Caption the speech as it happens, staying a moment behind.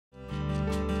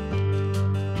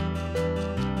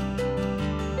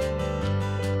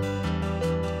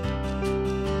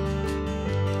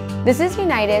This is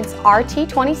United's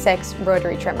RT26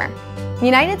 rotary trimmer.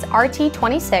 United's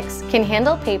RT26 can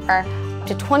handle paper up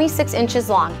to 26 inches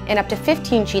long and up to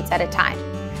 15 sheets at a time.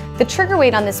 The trigger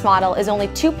weight on this model is only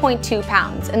 2.2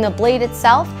 pounds and the blade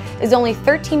itself is only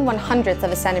 13/100ths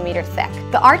of a centimeter thick.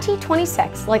 The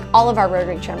RT26, like all of our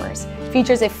rotary trimmers,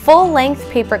 features a full-length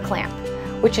paper clamp,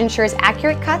 which ensures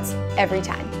accurate cuts every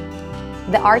time.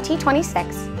 The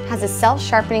RT26 has a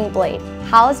self-sharpening blade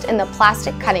housed in the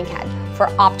plastic cutting head for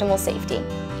optimal safety.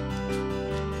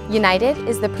 United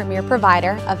is the premier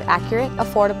provider of accurate,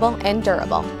 affordable, and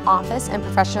durable office and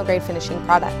professional grade finishing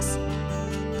products.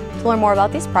 To learn more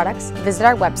about these products, visit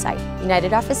our website,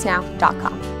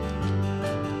 unitedofficenow.com.